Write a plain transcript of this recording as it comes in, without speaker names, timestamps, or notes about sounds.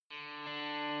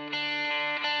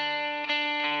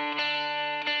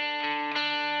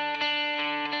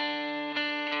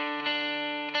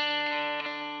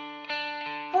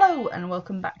Hello and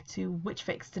welcome back to Witch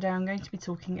Fix. Today I'm going to be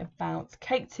talking about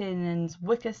Kate Tiernan's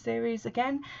Wicca series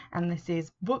again, and this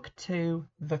is Book 2,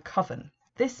 The Coven.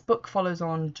 This book follows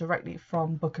on directly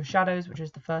from Book of Shadows, which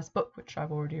is the first book, which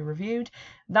I've already reviewed.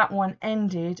 That one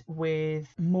ended with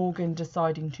Morgan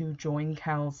deciding to join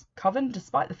Cal's coven,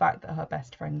 despite the fact that her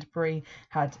best friend Bree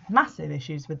had massive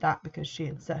issues with that because she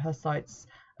had set her sights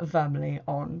firmly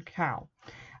on Cal.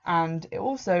 And it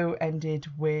also ended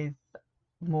with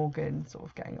Morgan sort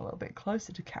of getting a little bit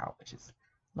closer to Cal, which is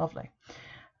lovely.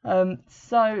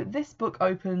 So this book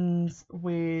opens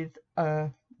with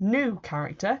a new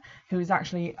character who is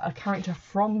actually a character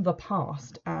from the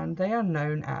past, and they are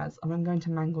known as, and I'm going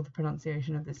to mangle the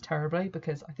pronunciation of this terribly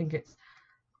because I think it's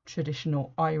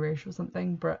traditional Irish or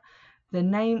something, but the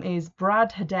name is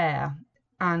Brad Hedare,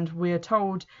 and we're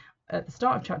told at the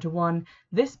start of chapter 1,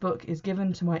 this book is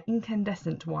given to my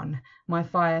incandescent one, my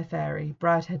fire fairy,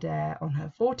 Brad Hedare, on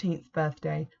her 14th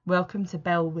birthday. Welcome to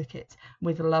Bell Wicket,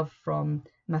 with love from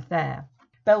Mathair.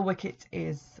 Bell Wicket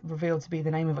is revealed to be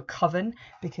the name of a coven,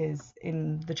 because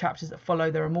in the chapters that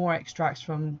follow there are more extracts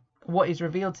from what is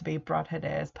revealed to be Brad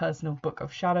Hedare's personal Book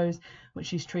of Shadows, which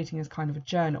she's treating as kind of a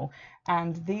journal.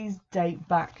 And these date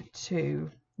back to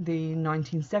the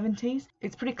 1970s.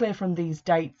 It's pretty clear from these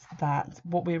dates that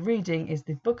what we're reading is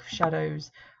the Book of Shadows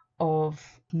of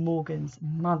Morgan's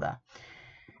mother.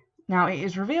 Now, it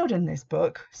is revealed in this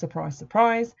book, surprise,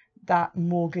 surprise, that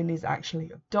Morgan is actually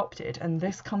adopted, and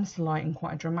this comes to light in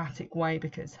quite a dramatic way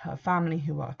because her family,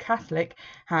 who are Catholic,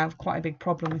 have quite a big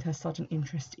problem with her sudden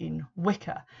interest in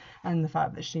Wicca and the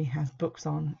fact that she has books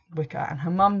on Wicca, and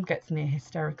her mum gets near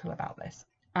hysterical about this.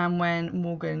 And when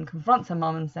Morgan confronts her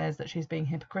mum and says that she's being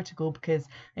hypocritical because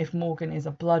if Morgan is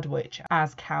a blood witch,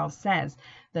 as Cal says,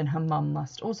 then her mum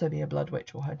must also be a blood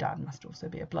witch, or her dad must also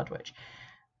be a blood witch.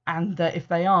 And that if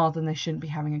they are, then they shouldn't be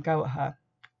having a go at her.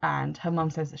 And her mum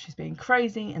says that she's being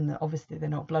crazy and that obviously they're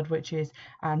not blood witches.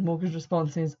 And Morgan's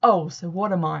response is, oh, so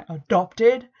what am I,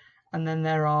 adopted? And then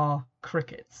there are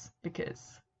crickets, because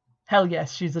hell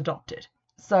yes, she's adopted.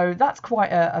 So that's quite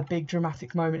a big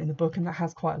dramatic moment in the book, and that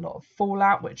has quite a lot of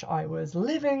fallout, which I was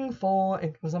living for.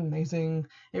 It was amazing.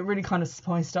 It really kind of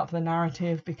spiced up the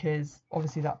narrative because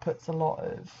obviously that puts a lot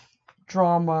of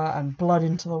drama and blood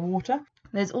into the water.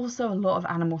 There's also a lot of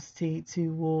animosity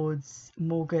towards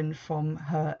Morgan from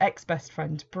her ex-best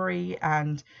friend Bree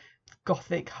and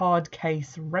gothic hard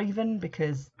case Raven,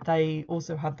 because they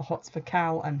also had the hots for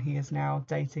Cal and he is now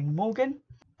dating Morgan.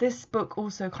 This book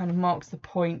also kind of marks the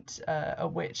point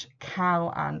at which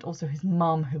Cal and also his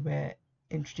mum, who we're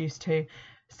introduced to,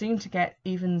 seem to get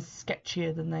even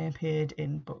sketchier than they appeared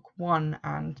in book 1,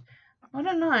 and I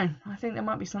don't know, I think there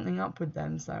might be something up with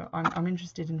them, so I'm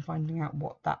interested in finding out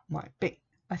what that might be.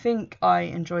 I think I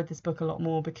enjoyed this book a lot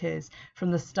more because from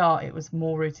the start it was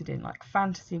more rooted in like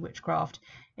fantasy witchcraft.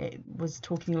 It was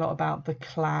talking a lot about the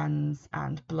clans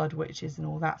and blood witches and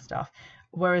all that stuff.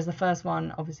 Whereas the first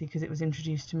one, obviously, because it was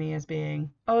introduced to me as being,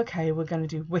 oh, okay, we're going to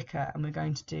do Wicca and we're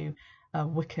going to do a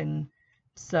Wiccan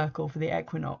circle for the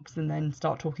equinox, and then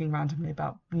start talking randomly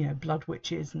about, you know, blood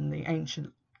witches and the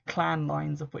ancient clan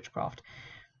lines of witchcraft.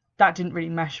 That didn't really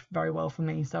mesh very well for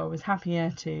me, so I was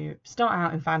happier to start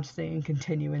out in fantasy and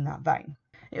continue in that vein.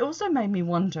 It also made me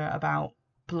wonder about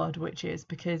blood witches,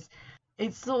 because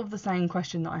it's sort of the same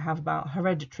question that I have about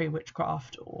hereditary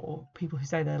witchcraft, or people who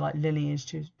say they're like lineage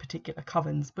to particular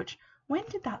covens, which, when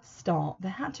did that start? There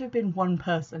had to have been one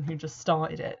person who just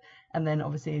started it and then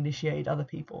obviously initiated other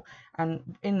people.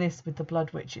 And in this with the blood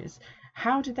witches,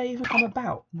 how did they even come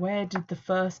about? Where did the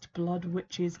first blood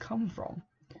witches come from?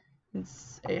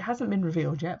 It hasn't been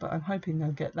revealed yet, but I'm hoping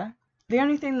they'll get there. The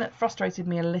only thing that frustrated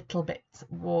me a little bit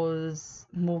was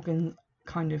Morgan's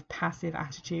kind of passive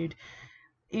attitude.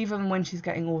 Even when she's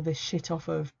getting all this shit off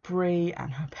of Bree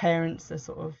and her parents are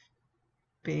sort of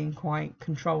being quite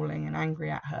controlling and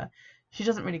angry at her, she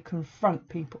doesn't really confront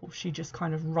people. She just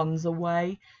kind of runs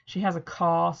away. She has a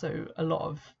car, so a lot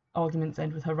of arguments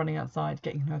end with her running outside,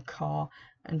 getting in her car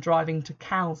and driving to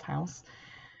Cal's house.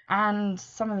 And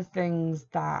some of the things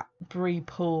that Bree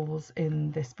pulls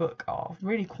in this book are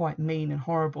really quite mean and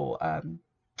horrible.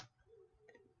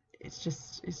 It's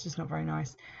just not very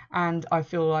nice. And I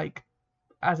feel like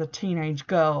as a teenage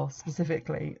girl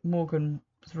specifically, Morgan's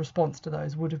response to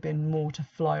those would have been more to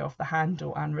fly off the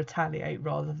handle and retaliate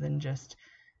rather than just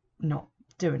not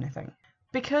do anything.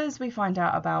 Because we find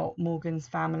out about Morgan's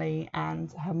family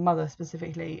and her mother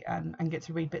specifically, and get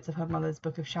to read bits of her mother's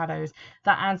Book of Shadows,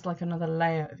 that adds like another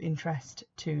layer of interest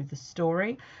to the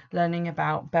story. Learning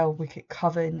about Bell Wicket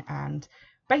Coven and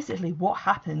basically what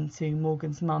happened to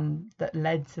Morgan's mum that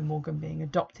led to Morgan being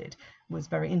adopted was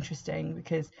very interesting,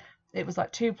 because it was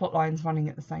like two plot lines running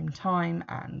at the same time,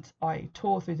 and I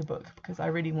tore through the book because I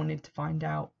really wanted to find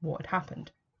out what had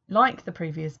happened. Like the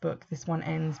previous book, this one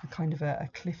ends with kind of a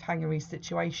cliffhanger-y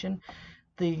situation.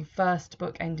 The first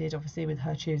book ended obviously with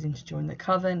her choosing to join the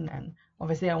Coven, and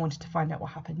obviously I wanted to find out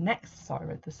what happened next, so I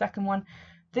read the second one.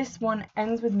 This one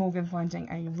ends with Morgan finding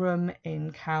a room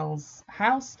in Cal's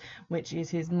house, which is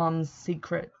his mum's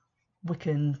secret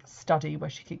Wiccan study where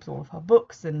she keeps all of her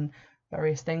books and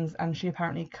various things, and she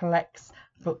apparently collects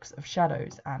books of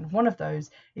shadows, and one of those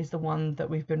is the one that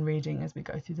we've been reading as we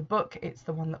go through the book. It's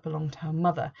the one that belonged to her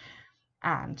mother,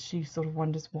 and she sort of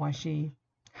wonders why she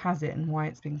has it and why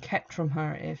it's been kept from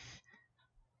her if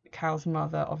Cal's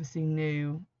mother obviously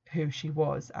knew who she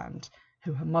was and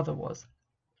who her mother was.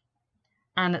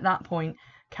 And at that point,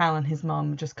 Cal and his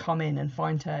mum just come in and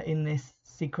find her in this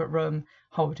secret room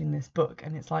holding this book,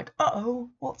 and it's like, uh-oh,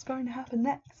 what's going to happen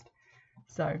next?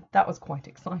 So that was quite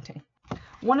exciting.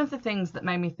 One of the things that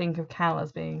made me think of Cal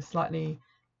as being slightly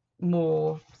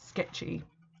more sketchy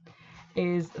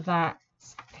is that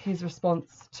his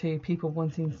response to people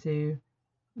wanting to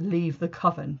leave the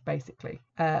Coven, basically.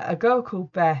 A girl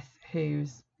called Beth,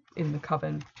 who's in the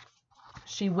Coven,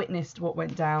 she witnessed what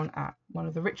went down at one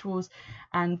of the rituals,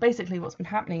 and basically what's been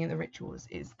happening in the rituals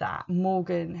is that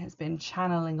Morgan has been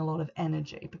channeling a lot of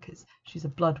energy because she's a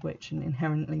blood witch and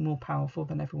inherently more powerful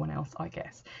than everyone else, I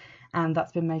guess, and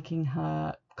that's been making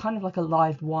her kind of like a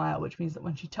live wire, which means that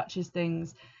when she touches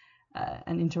things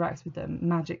and interacts with them,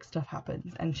 magic stuff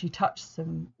happens. And she touched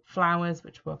some flowers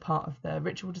which were part of the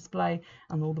ritual display,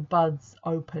 and all the buds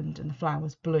opened and the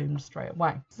flowers bloomed straight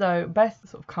away. So Beth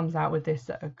sort of comes out with this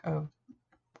at a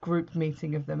group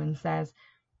meeting of them and says,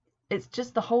 "It's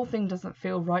just the whole thing doesn't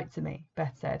feel right to me,"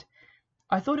 Beth said.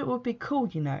 "I thought it would be cool,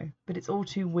 you know, but it's all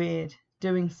too weird.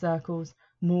 Doing circles,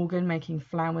 Morgan making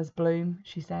flowers bloom,"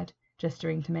 she said,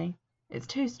 gesturing to me. "It's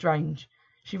too strange."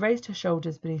 She raised her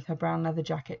shoulders beneath her brown leather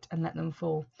jacket and let them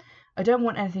fall. "I don't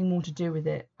want anything more to do with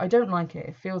it. I don't like it.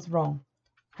 It feels wrong."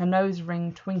 Her nose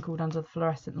ring twinkled under the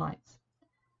fluorescent lights.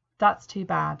 "That's too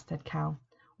bad," said Cal.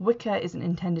 "Wicca isn't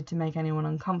intended to make anyone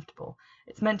uncomfortable.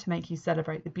 It's meant to make you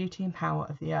celebrate the beauty and power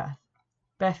of the earth."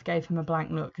 Beth gave him a blank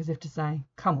look as if to say,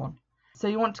 "Come on." "So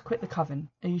you want to quit the Coven?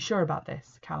 Are you sure about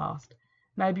this?" Cal asked.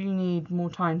 "Maybe you need more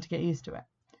time to get used to it."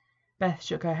 Beth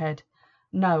shook her head.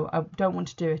 "No, I don't want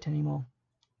to do it anymore."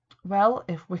 "Well,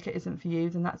 if Wicca isn't for you,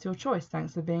 then that's your choice.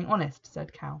 Thanks for being honest,"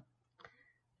 said Cal.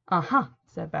 "Uh-huh,"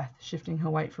 said Beth, shifting her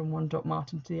weight from one Doc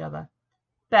Martin to the other.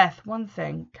 "Beth, one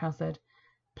thing," Cal said.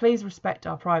 "Please respect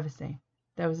our privacy."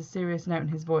 There was a serious note in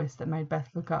his voice that made Beth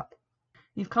look up.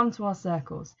 "You've come to our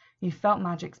circles. You've felt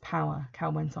magic's power,"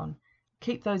 Cal went on.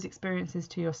 "Keep those experiences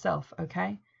to yourself,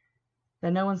 okay? They're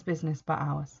no one's business but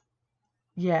ours."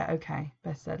 "Yeah, okay,"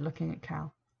 Beth said, looking at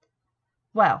Cal.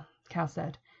 "Well," Cal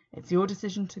said, "it's your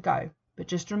decision to go, but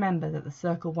just remember that the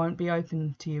circle won't be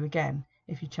open to you again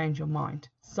if you change your mind.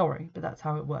 Sorry, but that's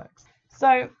how it works."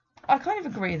 So I kind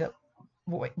of agree that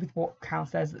with what Cal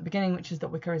says at the beginning, which is that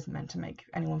Wicca isn't meant to make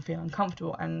anyone feel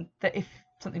uncomfortable, and that if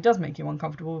something does make you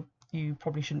uncomfortable, you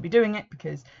probably shouldn't be doing it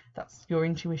because that's your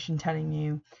intuition telling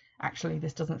you, actually,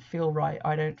 this doesn't feel right.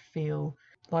 I don't feel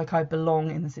like I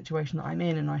belong in the situation that I'm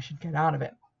in and I should get out of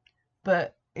it.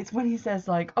 But it's when he says,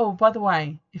 like, "Oh, by the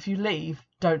way, if you leave,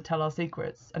 don't tell our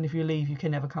secrets, and if you leave, you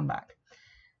can never come back."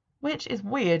 Which is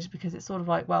weird because it's sort of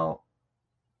like, well,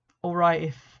 all right,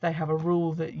 if they have a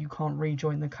rule that you can't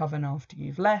rejoin the Coven after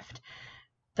you've left,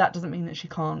 that doesn't mean that she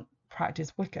can't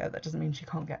practice Wicca. That doesn't mean she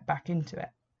can't get back into it.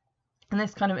 And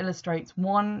this kind of illustrates,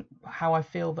 one, how I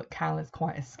feel that Cal is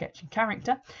quite a sketchy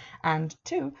character, and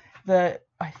two, that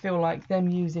I feel like them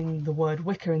using the word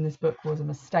Wicca in this book was a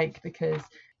mistake, because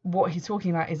what he's talking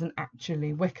about isn't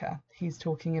actually Wicca. He's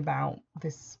talking about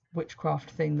this witchcraft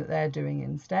thing that they're doing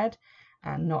instead,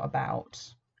 and not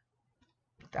about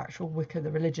the actual Wicca,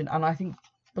 the religion. And I think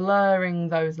blurring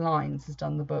those lines has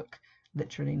done the book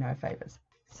literally no favours.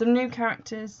 Some new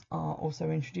characters are also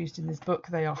introduced in this book.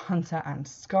 They are Hunter and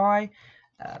Skye.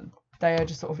 They are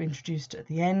just sort of introduced at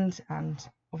the end, and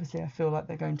obviously I feel like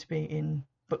they're going to be in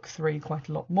book 3 quite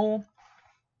a lot more.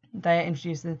 They are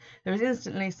introduced, and there is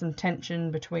instantly some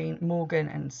tension between Morgan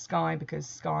and Skye, because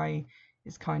Skye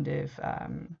is kind of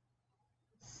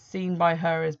seen by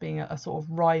her as being a sort of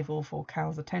rival for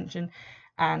Cal's attention,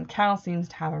 and Cal seems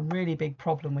to have a really big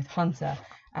problem with Hunter,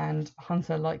 and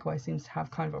Hunter likewise seems to have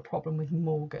kind of a problem with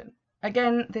Morgan.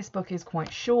 Again, this book is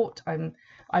quite short.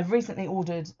 I've recently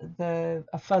ordered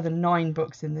a further 9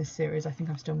 books in this series. I think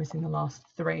I'm still missing the last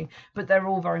 3, but they're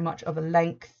all very much of a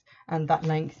length, and that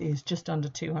length is just under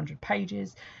 200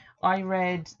 pages. I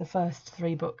read the first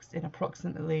 3 books in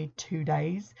approximately 2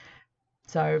 days.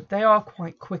 So they are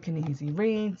quite quick and easy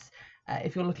reads.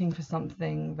 If you're looking for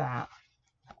something that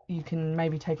you can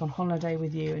maybe take on holiday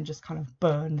with you and just kind of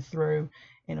burn through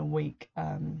in a week,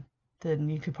 then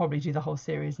you could probably do the whole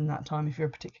series in that time if you're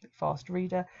a particularly fast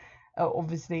reader.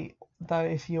 Obviously, though,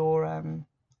 if you're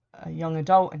a young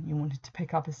adult and you wanted to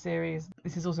pick up a series,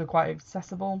 this is also quite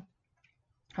accessible.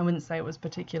 I wouldn't say it was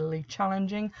particularly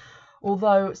challenging,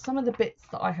 although some of the bits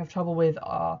that I have trouble with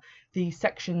are the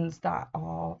sections that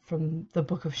are from the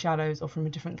Book of Shadows or from a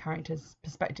different character's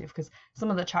perspective, because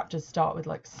some of the chapters start with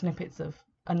like snippets of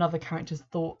another character's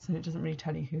thoughts and it doesn't really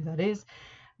tell you who that is.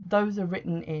 Those are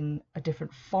written in a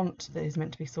different font that is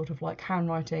meant to be sort of like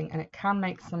handwriting, and it can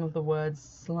make some of the words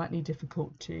slightly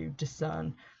difficult to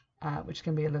discern, which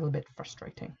can be a little bit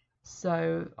frustrating.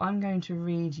 So I'm going to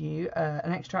read you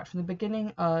an extract from the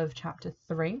beginning of chapter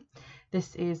 3.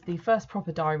 This is the first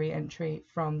proper diary entry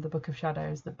from the Book of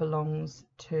Shadows that belongs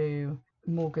to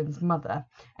Morgan's mother,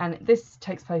 and this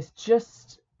takes place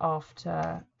just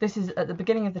after, this is at the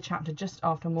beginning of the chapter, just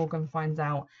after Morgan finds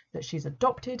out that she's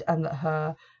adopted and that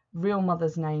her real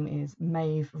mother's name is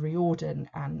Maeve Riordan,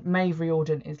 and Maeve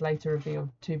Riordan is later revealed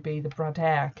to be the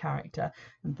Bradare character,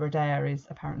 and Bradare is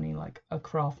apparently like a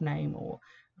craft name or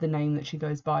the name that she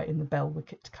goes by in the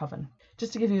Belwicket Coven.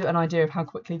 Just to give you an idea of how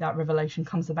quickly that revelation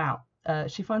comes about,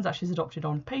 she finds out she's adopted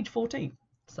on page 14.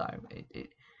 So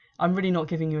I'm really not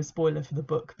giving you a spoiler for the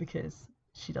book because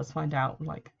she does find out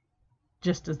like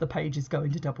just as the page is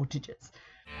going to double digits.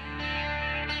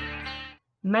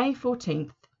 May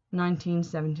 14th,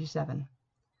 1977.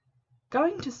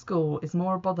 Going to school is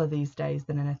more a bother these days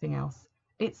than anything else.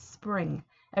 It's spring.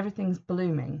 Everything's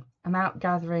blooming. I'm out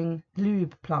gathering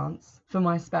lube plants for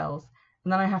my spells,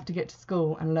 and then I have to get to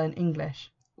school and learn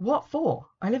English. What for?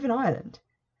 I live in Ireland.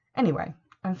 Anyway,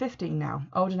 I'm 15 now,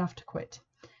 old enough to quit.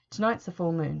 Tonight's a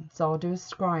full moon, so I'll do a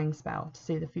scrying spell to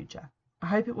see the future. I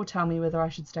hope it will tell me whether I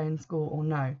should stay in school or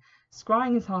no.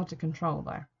 Scrying is hard to control,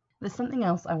 though. There's something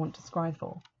else I want to scry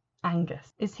for.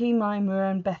 Angus. Is he my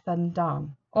Muireann Bethan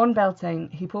Dan? On Beltane,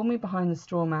 he pulled me behind the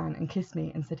straw man and kissed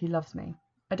me and said he loves me.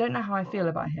 I don't know how I feel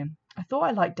about him. I thought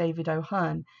I liked David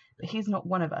O'Hearn, but he's not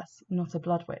one of us, not a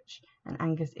blood witch, and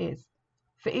Angus is.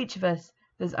 For each of us,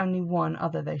 there's only one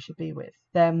other they should be with.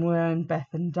 They're Muireann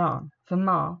Bethan Dan. For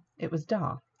Ma, it was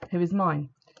Dar, who is mine.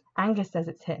 Angus says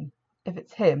it's him. If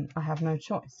it's him, I have no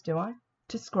choice, do I?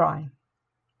 To scry.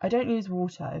 I don't use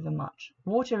water over much.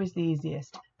 Water is the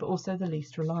easiest, but also the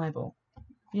least reliable.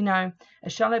 You know, a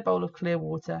shallow bowl of clear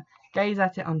water, gaze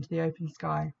at it under the open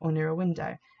sky or near a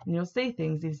window, and you'll see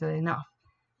things easily enough.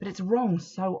 But it's wrong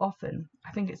so often,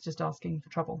 I think it's just asking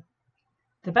for trouble.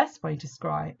 The best way to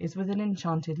scry is with an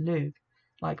enchanted lube,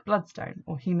 like bloodstone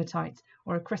or hematite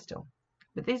or a crystal.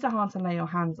 But these are hard to lay your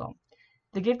hands on.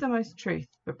 They give the most truth,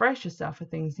 but brace yourself for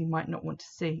things you might not want to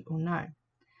see or know.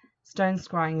 Stone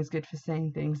scrying is good for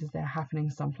seeing things as they're happening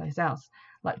someplace else,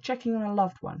 like checking on a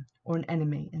loved one or an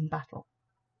enemy in battle.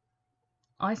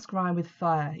 I scry with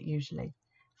fire, usually.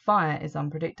 Fire is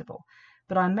unpredictable,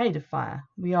 but I'm made of fire,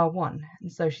 we are one,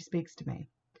 and so she speaks to me.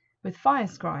 With fire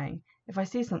scrying, if I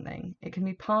see something, it can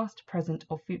be past, present,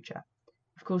 or future.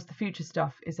 Of course, the future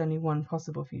stuff is only one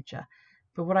possible future,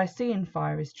 but what I see in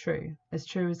fire is true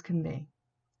as can be.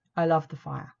 I love the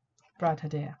fire. Brad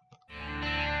Hadir.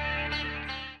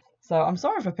 So I'm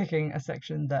sorry for picking a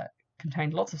section that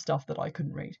contained lots of stuff that I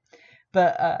couldn't read.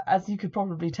 But as you could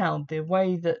probably tell, the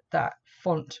way that that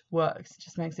font works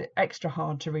just makes it extra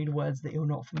hard to read words that you're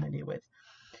not familiar with.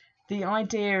 The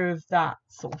idea of that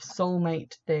sort of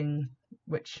soulmate thing,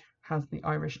 which has the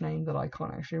Irish name that I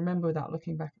can't actually remember without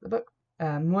looking back at the book,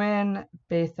 Muireann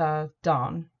Bethan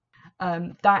Dan,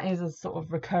 that is a sort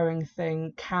of recurring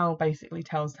thing. Cal basically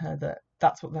tells her that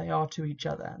that's what they are to each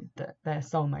other, that they're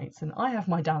soulmates. And I have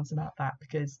my doubts about that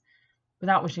because,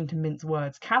 without wishing to mince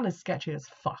words, Cal is sketchy as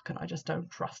fuck and I just don't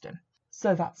trust him.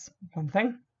 So that's one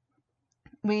thing.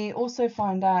 We also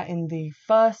find out in the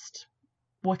first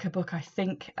Wicca book, I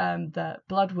think, that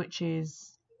blood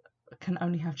witches can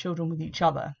only have children with each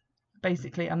other.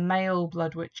 Basically, a male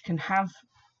blood witch can have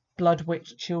blood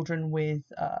witch children with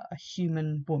a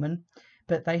human woman,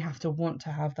 but they have to want to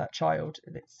have that child.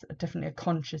 It's definitely a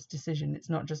conscious decision. It's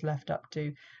not just left up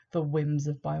to the whims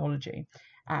of biology.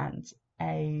 And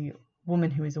a woman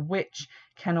who is a witch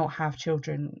cannot have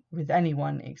children with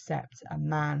anyone except a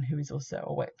man who is also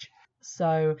a witch.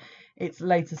 So it's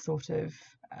later sort of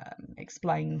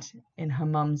explained in her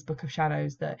mum's Book of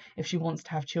Shadows that if she wants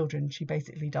to have children, she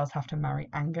basically does have to marry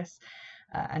Angus,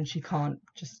 and she can't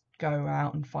just go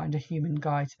out and find a human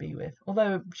guy to be with.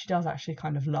 Although she does actually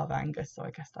kind of love Angus, so I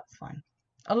guess that's fine.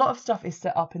 A lot of stuff is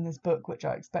set up in this book which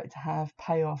I expect to have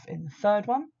payoff in the third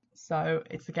one. So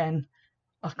it's again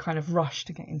a kind of rush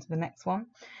to get into the next one.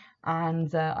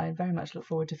 And I very much look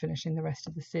forward to finishing the rest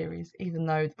of the series, even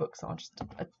though the books are just,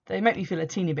 they make me feel a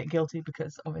teeny bit guilty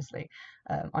because obviously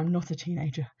I'm not a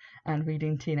teenager, and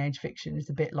reading teenage fiction is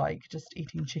a bit like just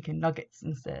eating chicken nuggets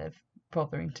instead of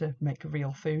bothering to make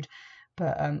real food.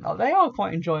 But they are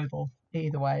quite enjoyable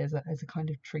either way as a kind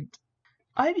of treat.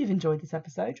 I hope you've enjoyed this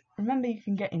episode. Remember, you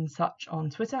can get in touch on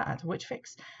Twitter at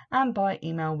Witchfix and by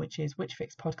email, which is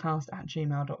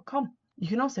witchfixpodcast@gmail.com. You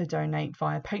can also donate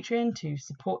via Patreon to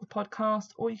support the podcast,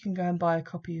 or you can go and buy a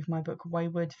copy of my book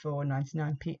Wayward for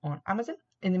 99p on Amazon.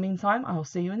 In the meantime, I'll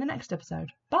see you in the next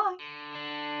episode. Bye!